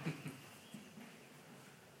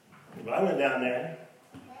 But I went down there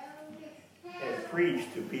and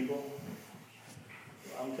preached to people.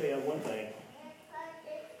 I'm going to tell you one thing.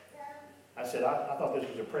 I said, I thought this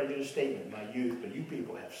was a prejudiced statement in my youth, but you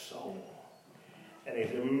people have soul. And they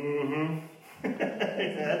said,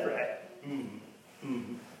 that's right.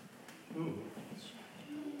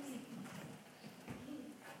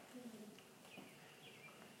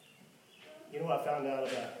 You know what I found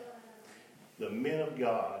out about the men of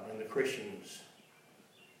God and the Christians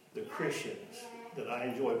that I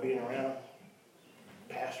enjoy being around,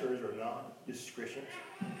 pastors or not, just Christians,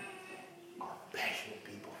 are passionate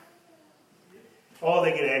people. Oh,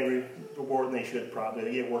 they get angry more than they should probably.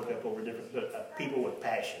 They get worked up over different, but people with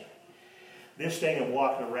passion. This thing of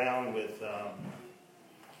walking around with, I'm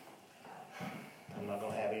not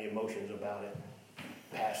going to have any emotions about it.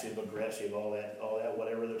 Passive, aggressive, all that,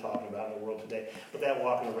 whatever they're talking about in the world today. But that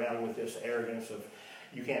walking around with this arrogance of,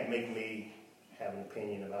 you can't make me have an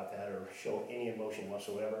opinion about that or show any emotion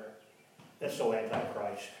whatsoever. That's so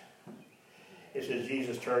anti-Christ. It says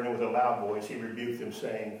Jesus turned and with a loud voice, he rebuked them,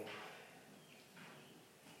 saying,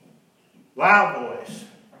 loud voice.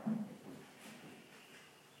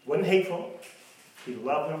 Wasn't hateful. He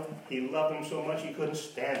loved them. He loved them so much he couldn't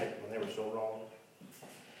stand it when they were so wrong.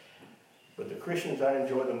 But the Christians I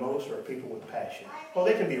enjoy the most are people with passion. Well,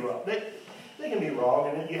 they can be wrong. They can be wrong,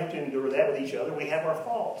 and you have to endure that with each other. We have our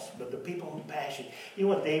faults. But the people with passion. You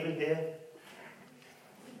know what David did?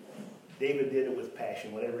 David did it with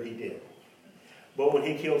passion, whatever he did. But when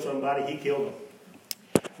he killed somebody, he killed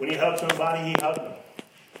them. When he hugged somebody, he hugged them.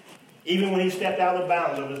 Even when he stepped out of the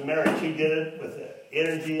bounds of his marriage, he did it with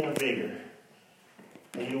energy and vigor.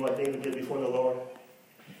 And you know what David did before the Lord?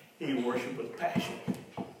 He worshiped with passion.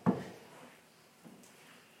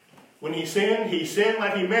 When he sinned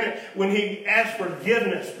like he meant it. When he asked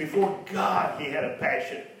forgiveness before God, he had a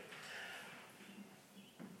passion.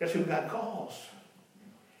 That's who God calls.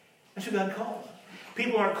 That's who God calls.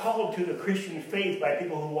 People aren't called to the Christian faith by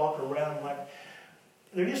people who walk around like,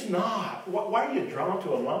 they're just not. Why are you drawn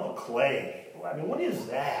to a lump of clay? I mean, what is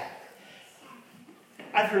that?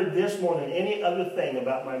 I've heard this more than any other thing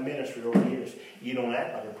about my ministry over the years. You don't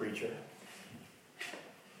act like a preacher.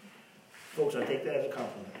 Folks, I take that as a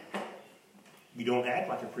compliment. You don't act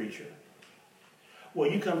like a preacher. Well,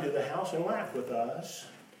 you come to the house and laugh with us.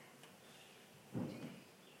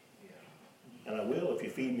 And I will if you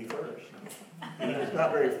feed me first. It's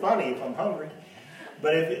not very funny if I'm hungry.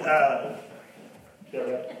 But if, is that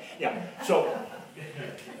right? Yeah, so,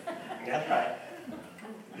 that's right.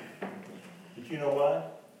 But you know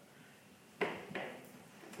what?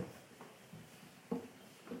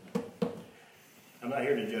 I'm not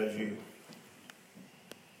here to judge you.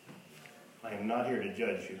 I am not here to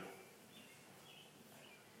judge you.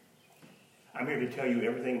 I'm here to tell you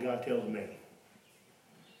everything God tells me.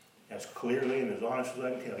 As clearly and as honest as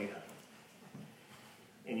I can tell you.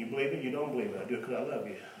 And you believe it, you don't believe it. I do it because I love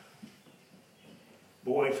you.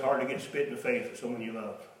 Boy, it's hard to get spit in the face with someone you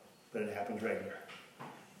love. But it happens regular.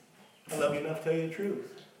 I love you enough to tell you the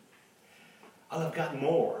truth. I love God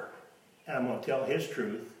more. And I'm going to tell his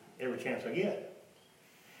truth every chance I get.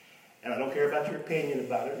 And I don't care about your opinion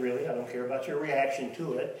about it, really. I don't care about your reaction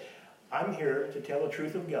to it. I'm here to tell the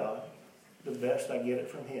truth of God the best I get it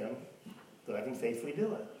from him, that I can faithfully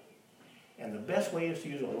do it. And the best way is to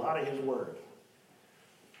use a lot of his word.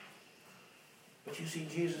 But you see,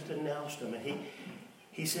 Jesus denounced them, and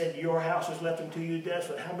he said, your house is left unto you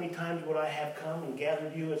desolate. How many times would I have come and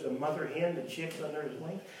gathered you as a mother hen, the chicks under his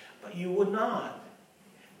wings? But you would not.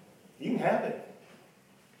 You can have it.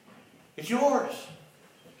 It's yours.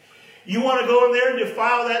 You want to go in there and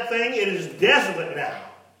defile that thing? It is desolate now.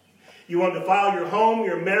 You want to defile your home,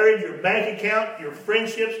 your marriage, your bank account, your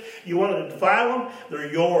friendships. You want to defile them?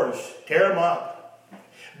 They're yours. Tear them up.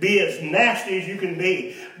 Be as nasty as you can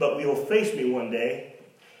be. But you'll face me one day.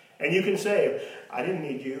 And you can say, I didn't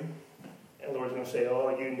need you. And the Lord's going to say, oh,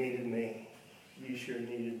 you needed me. You sure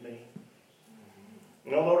needed me.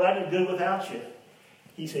 You know, Lord, I did good without you.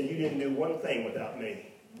 He said, you didn't do one thing without me.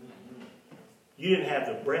 You didn't have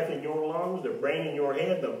the breath in your lungs, the brain in your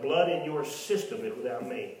head, the blood in your system without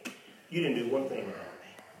me. You didn't do one thing without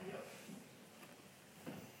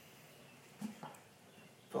me.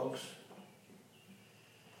 Folks,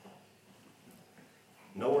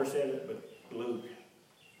 nowhere said it but Luke.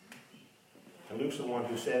 And Luke's the one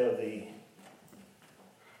who said of the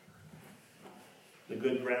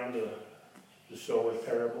good ground, the sower's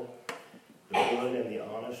parable, the good and the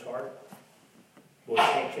honest heart. Boy,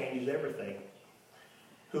 it changes everything.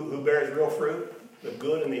 Who bears real fruit? The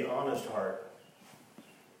good and the honest heart.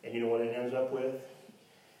 And you know what it ends up with?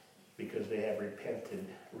 Because they have repented.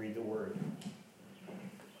 Read the word.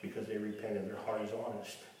 Because they repented. Their heart is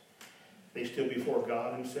honest. They stood before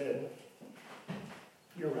God and said,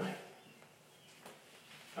 you're right.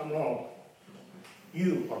 I'm wrong.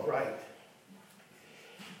 You are right.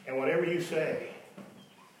 And whatever you say,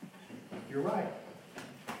 you're right.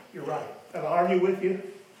 You're right. I'll argue with you.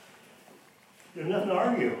 There's nothing to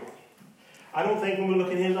argue. I don't think when we look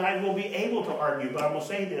in his eyes we'll be able to argue, but I'm going to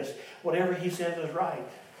say this. Whatever he says is right.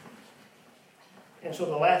 And so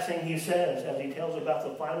the last thing he says, as he tells about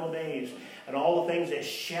the final days and all the things that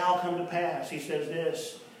shall come to pass, he says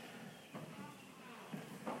this.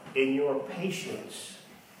 In your patience,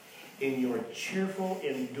 in your cheerful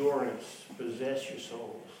endurance, possess your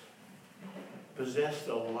souls. Possess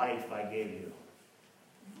the life I gave you.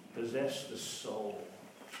 Possess the soul.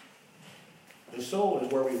 The soul is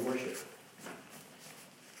where we worship.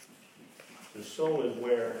 The soul is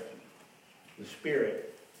where the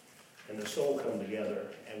spirit and the soul come together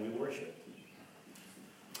and we worship.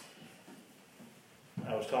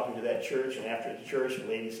 I was talking to that church, and after the church, the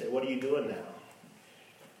lady said, what are you doing now?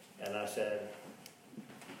 And I said,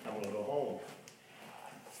 I'm going to go home.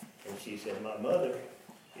 And she said, my mother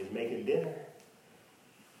is making dinner.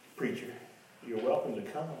 Preacher, you're welcome to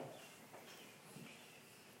come.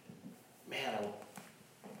 Man,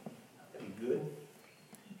 that'd be good.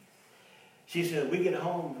 She said, we get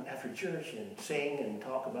home after church and sing and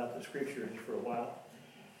talk about the scriptures for a while.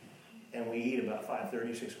 And we eat about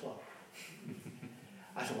 5:30, 6 o'clock.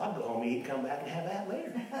 I said, well, I'll go home and eat and come back and have that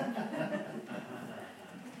later.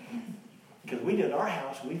 Because we do in our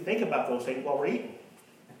house, we think about those things while we're eating.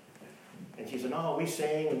 And she said, no, we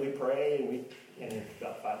sing and we pray and it's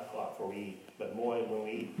about 5 o'clock before we eat. But more when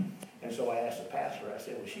we eat. And so I asked the pastor, I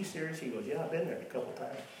said, was she serious? He goes, yeah, I've been there a couple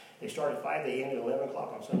times. They start at 5, they end at 11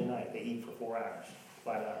 o'clock on Sunday night. They eat for 4 hours,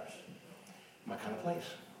 5 hours. My kind of place.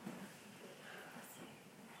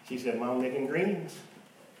 She said, Mom making greens,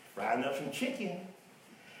 frying up some chicken.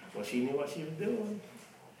 Well, she knew what she was doing.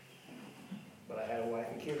 But I had a wife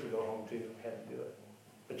and kids to go home to, had to do it.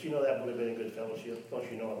 But you know that would have been a good fellowship. Don't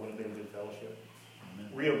you know it would have been a good fellowship?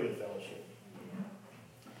 Amen. Real good fellowship.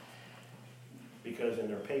 Because in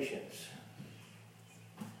their patience,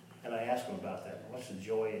 and I asked them about that. What's the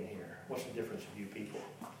joy in here? What's the difference of you people?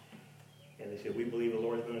 And they said, we believe the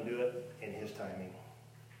Lord's going to do it in His timing.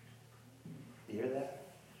 You hear that?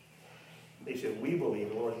 They said, we believe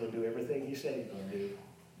the Lord's going to do everything He said He's going to do.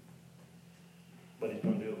 But He's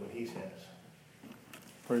going to do it when He says.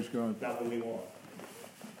 Praise God. Not when we want.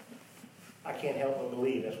 I can't help but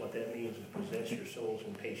believe that's what that means, to possess your souls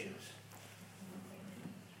in patience.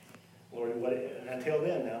 Lord, and until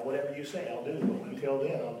then now, whatever you say, I'll do. But until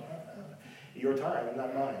then, your time and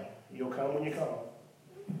not mine. You'll come when you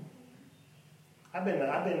come. I've been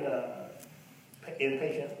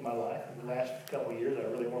impatient in my life. In the last couple of years,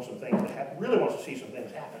 I really want some things to happen. Really want to see some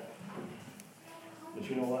things happen. But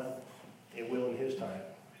you know what? It will in His time.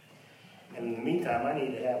 And in the meantime, I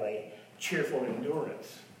need to have a cheerful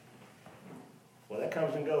endurance. Well, that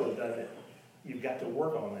comes and goes, doesn't it? You've got to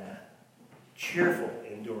work on that. Cheerful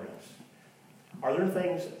endurance. Are there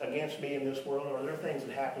things against me in this world? Are there things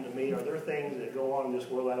that happen to me? Are there things that go on in this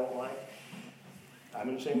world I don't like? I'm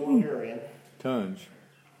in the same world you're in. Tons.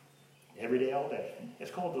 Every day, all day.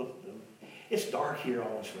 It's called it's dark here,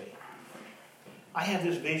 honestly. I have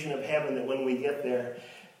this vision of heaven that when we get there,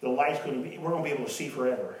 the light's going to be, we're going to be able to see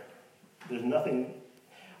forever. There's nothing,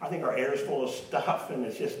 I think our air is full of stuff and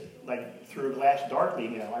it's just like through a glass darkly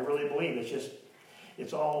now. I really believe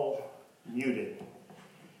it's all muted.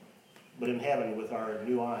 But in heaven with our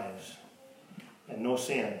new eyes and no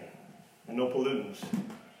sin and no pollutants,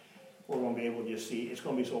 we're going to be able to just see. It's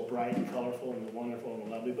going to be so bright and colorful and wonderful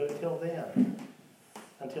and lovely. But until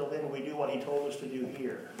then, we do what He told us to do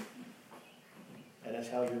here. And that's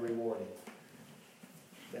how you're rewarded.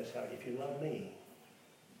 That's how, if you love me,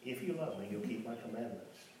 you'll keep my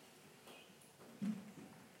commandments.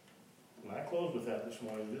 When I close with that this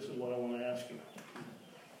morning, this is what I want to ask you.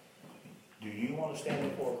 Do you want to stand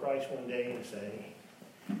before Christ one day and say,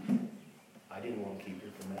 I didn't want to keep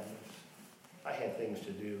your commandments. I had things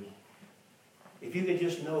to do. If you could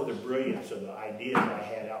just know the brilliance of the ideas I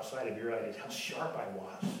had outside of your ideas, how sharp I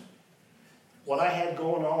was, what I had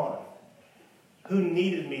going on, who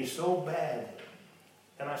needed me so bad,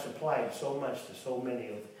 and I supplied so much to so many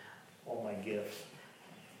of all my gifts.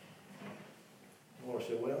 The Lord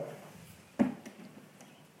said, well,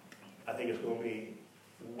 I think it's going to be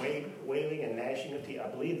wailing and gnashing of teeth. I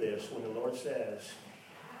believe this when the Lord says,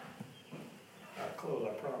 I'll close,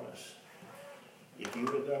 I promise. If you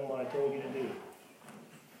would have done what I told you to do,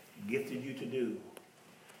 gifted you to do,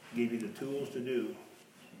 gave you the tools to do,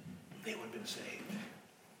 they would have been saved.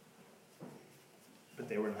 But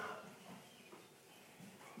they were not.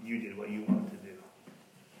 You did what you wanted to do.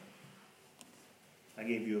 I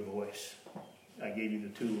gave you a voice. I gave you the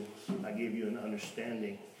tools. I gave you an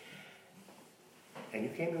understanding. And you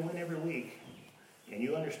came to win every week. And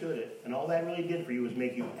you understood it. And all that really did for you was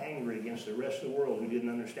make you angry against the rest of the world who didn't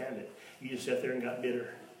understand it. You just sat there and got bitter.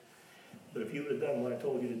 But if you would have done what I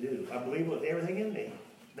told you to do, I believe with everything in me.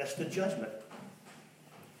 That's the judgment.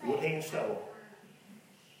 Wood, hay, and stubble.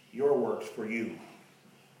 Your works for you.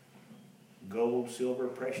 Gold, silver,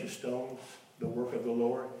 precious stones, the work of the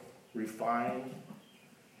Lord, refined.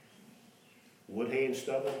 Wood, hay, and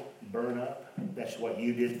stubble, burn up. That's what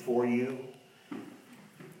you did for you.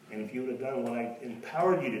 And if you would have done what I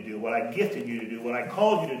empowered you to do, what I gifted you to do, what I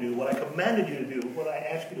called you to do, what I commanded you to do, what I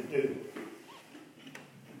asked you to do,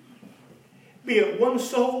 be it one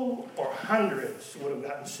soul or hundreds would have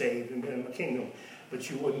gotten saved and been in the kingdom, but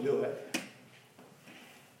you wouldn't do it.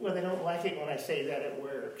 Well, they don't like it when I say that at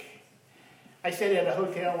work. I stayed at a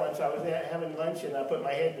hotel once. I was there having lunch, and I put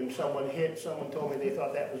my head and someone hit. Someone told me they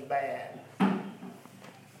thought that was bad.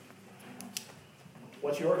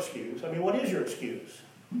 What's your excuse? I mean, what is your excuse?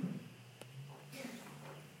 You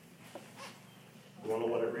want to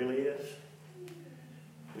know what it really is?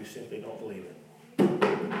 We simply don't believe it.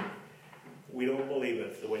 We don't believe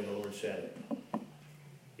it the way the Lord said it.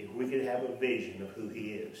 If we could have a vision of who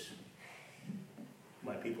He is.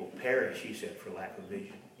 My people perish, He said, for lack of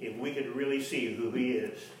vision. If we could really see who He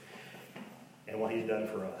is and what He's done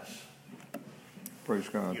for us. Praise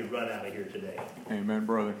God. You'd run out of here today. Amen,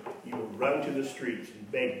 brother. You would run to the streets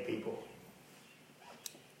and beg people.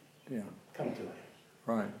 Yeah. Come to Him.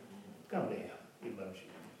 Right. Come to Him. He loves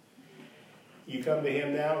you. You come to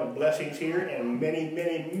Him now, and blessings here, and many,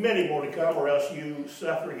 many, many more to come, or else you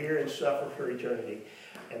suffer here and suffer for eternity.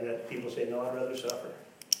 And that people say, no, I'd rather suffer.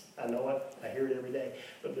 I know it. I hear it every day.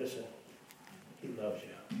 But listen, He loves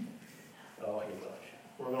you. Oh, He loves you.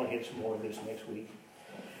 We're going to hit some more of this next week.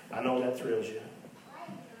 I know that thrills you.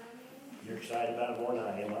 You're excited about it more than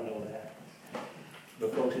I am. I know that.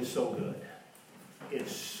 But folks, it's so good.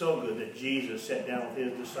 It's so good that Jesus sat down with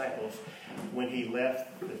His disciples when He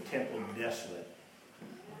left the temple desolate.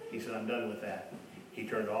 He said, I'm done with that. He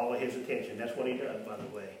turned all of His attention. That's what He does, by the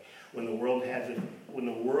way. When the world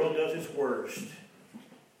does its worst,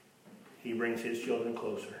 He brings His children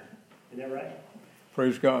closer. Isn't that right?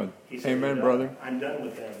 Praise God. He said, amen, brother. I'm done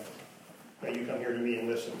with them. Now you come here to me and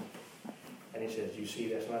listen. And He says, you see,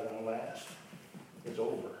 that's not going to last. It's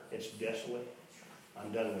over. It's desolate.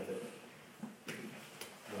 I'm done with it.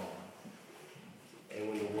 Gone. And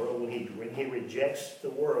when he rejects the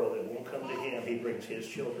world that won't come to Him, He brings His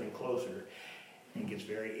children closer and gets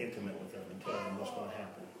very intimate with them and tells them what's going to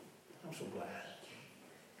happen. I'm so glad.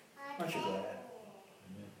 Aren't you glad?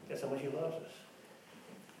 That's how much He loves us.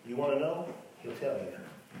 You want to know? He'll tell you.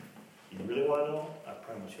 You really want to know? I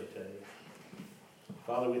promise He'll tell you.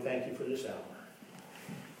 Father, we thank You for this hour.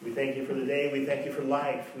 We thank You for the day. We thank You for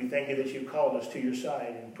life. We thank You that You've called us to Your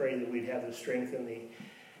side, and pray that we'd have the strength and the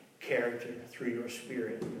character through Your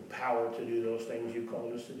Spirit, the power to do those things You've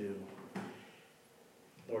called us to do.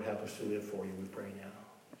 Lord, help us to live for You, we pray now.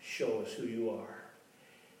 Show us who You are.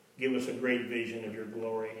 Give us a great vision of Your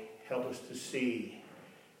glory. Help us to see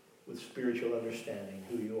with spiritual understanding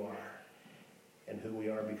who You are and who we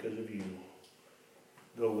are because of You.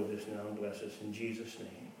 Go with us now and bless us in Jesus'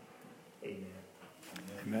 name. Amen.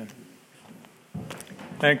 Amen.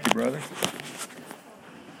 Thank you, brother.